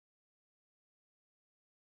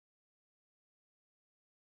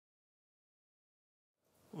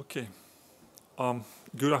Okay.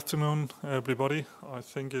 Good afternoon, everybody. I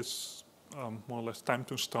think it's more or less time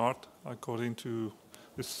to start according to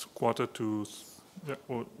this quarter to, yeah,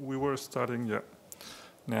 well, we were starting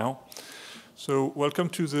now. So welcome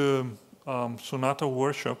to the SONATA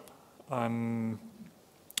workshop. And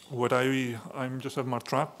I'm Josep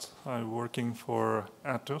Martrat. I'm working for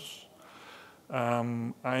Atos.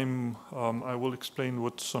 I will explain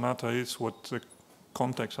what SONATA is, what the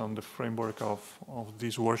context and the framework of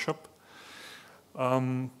this workshop.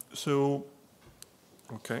 Okay.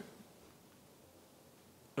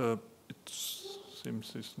 It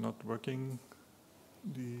seems it's not working.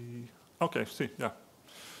 Okay, see, yeah.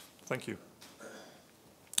 Thank you.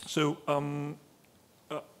 So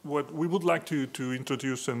what we would like to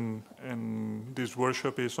introduce in this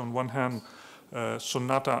workshop is, on one hand,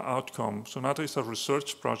 SONATA outcome. SONATA is a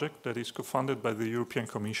research project that is co-funded by the European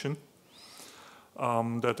Commission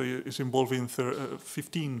that is involving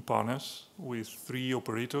 15 partners with 3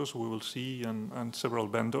 operators we will see and several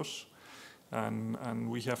vendors. And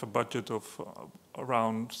we have a budget of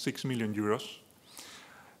around 6 million euros.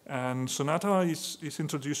 And SONATA is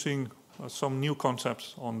introducing some new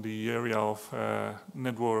concepts on the area of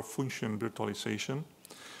network function virtualization.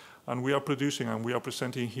 And we are producing and we are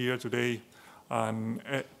presenting here today an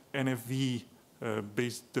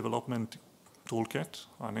NFV-based development toolkit,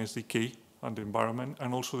 an SDK, and the environment,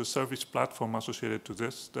 and also the service platform associated to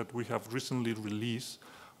this that we have recently released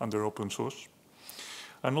under open source.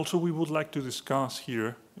 And also we would like to discuss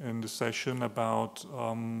here in the session about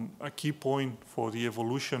a key point for the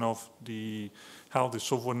evolution of how the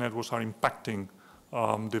software networks are impacting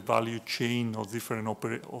the value chain of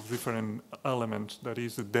different elements, that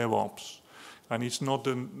is the DevOps. And it's not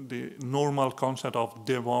the normal concept of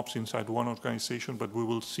DevOps inside one organization, but we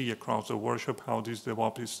will see across the workshop how this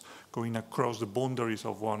DevOps is going across the boundaries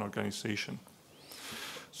of one organization.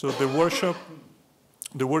 So the workshop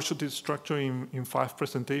is structured in 5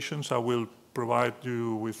 presentations. I will provide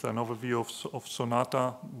you with an overview of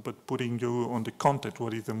SONATA, but putting you on the content,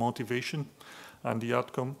 what is the motivation and the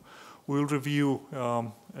outcome. We'll review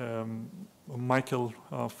Michael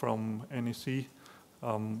from NEC.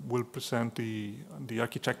 Will present the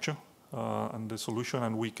architecture and the solution,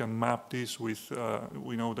 and we can map this with,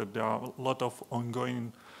 we know that there are a lot of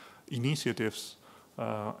ongoing initiatives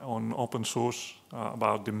on open source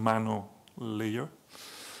about the Mano layer.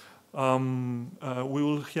 We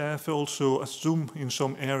will have also a zoom in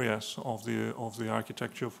some areas of the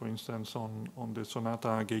architecture, for instance, on the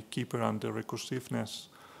SONATA gatekeeper and the recursiveness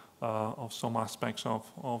of some aspects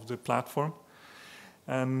of the platform.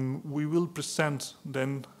 And we will present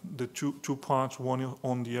then the two parts, one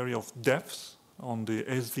on the area of devs, on the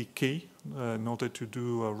SDK, in order to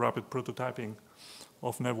do a rapid prototyping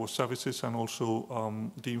of network services, and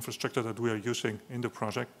also the infrastructure that we are using in the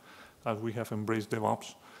project, as we have embraced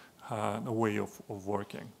DevOps, a way of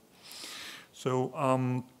working. So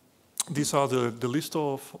these are the list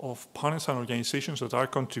of partners and organizations that are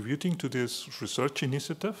contributing to this research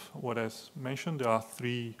initiative. What I mentioned, there are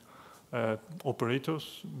 3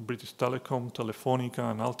 operators, British Telecom,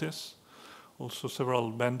 Telefonica, and Altice. Also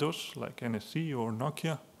several vendors like NSC or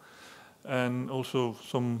Nokia. And also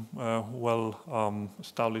some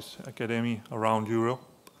well-established academy around Europe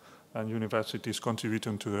and universities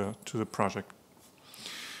contributing to the project.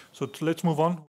 So let's move on.